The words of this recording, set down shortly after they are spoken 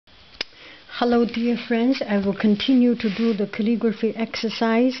Hello dear friends, I will continue to do the calligraphy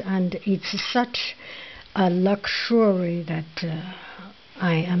exercise, and it's such a luxury that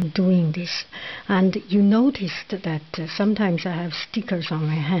I am doing this. And you noticed that sometimes I have stickers on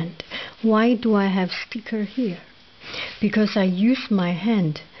my hand. Why do I have sticker here? Because I use my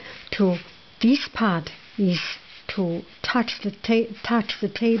hand to, this part is to touch the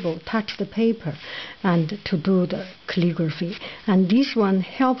table, touch the paper, and to do the calligraphy. And this one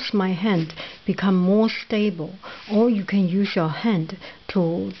helps my hand become more stable. Or you can use your hand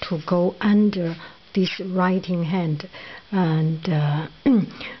to go under this writing hand and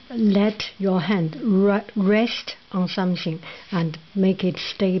let your hand rest on something and make it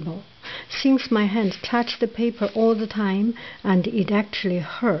stable. Since my hand touch the paper all the time, and it actually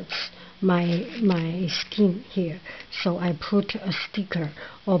hurts my skin here, so I put a sticker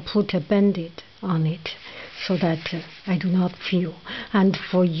or put a band-aid on it so that I do not feel. And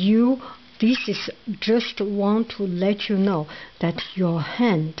for you, this is just want to let you know that your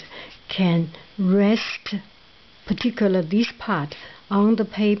hand can rest, particularly this part, on the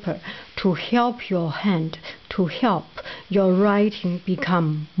paper to help your hand, to help your writing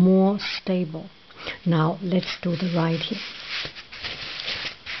become more stable. Now let's do the writing.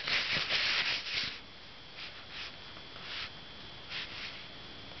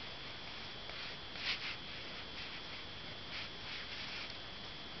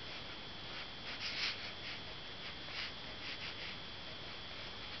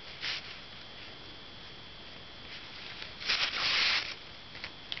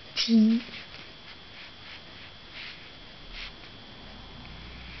 G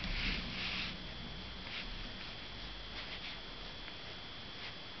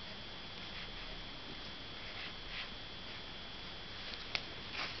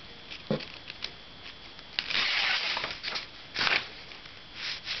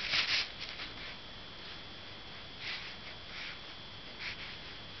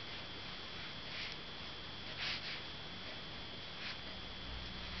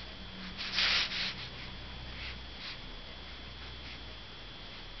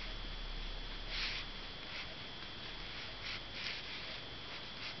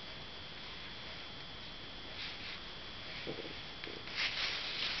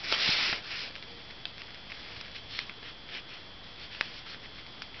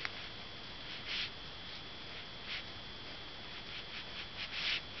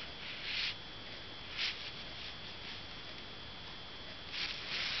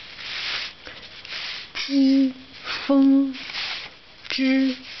疾风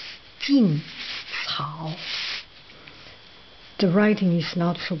知劲草. The writing is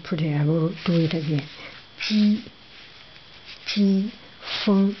not so pretty. I will do it again. 疾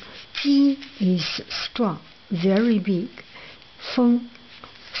风. 疾 is strong, very big. 风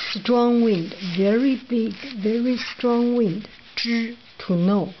strong wind, very big, very strong wind. 知 to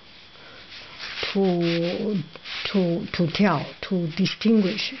know, to tell, to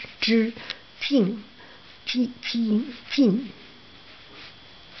distinguish. 知劲知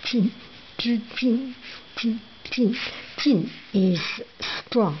劲 is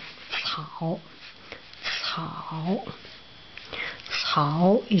strong.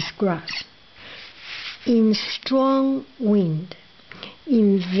 草 is grass. In strong wind,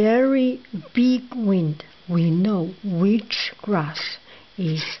 in very big wind, we know which grass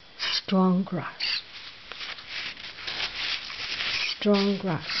is strong grass. Strong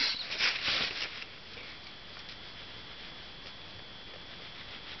grass.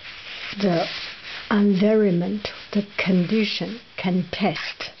 The environment, the condition can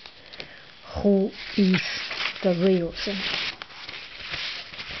test who is the real thing.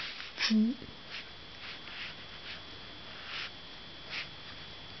 鸡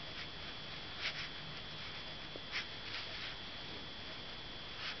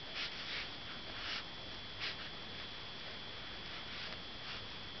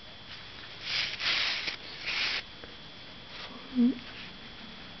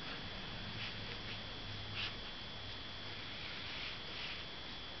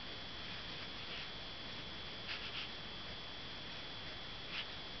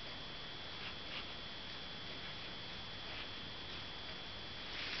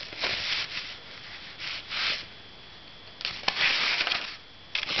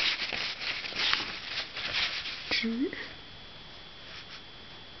风知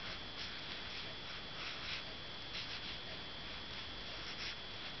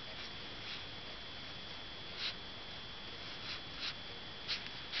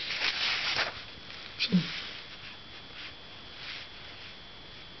劲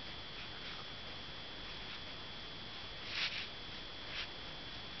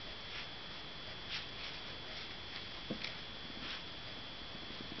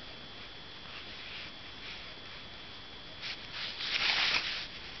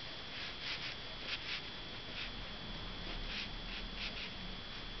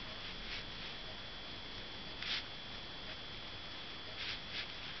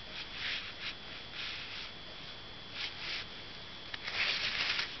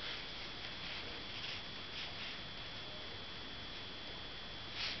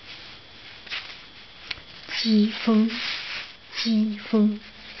疾风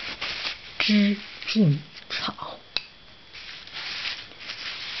知劲草。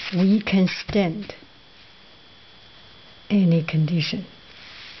We can stand any condition.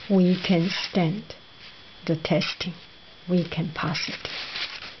 We can stand the testing. We can pass it.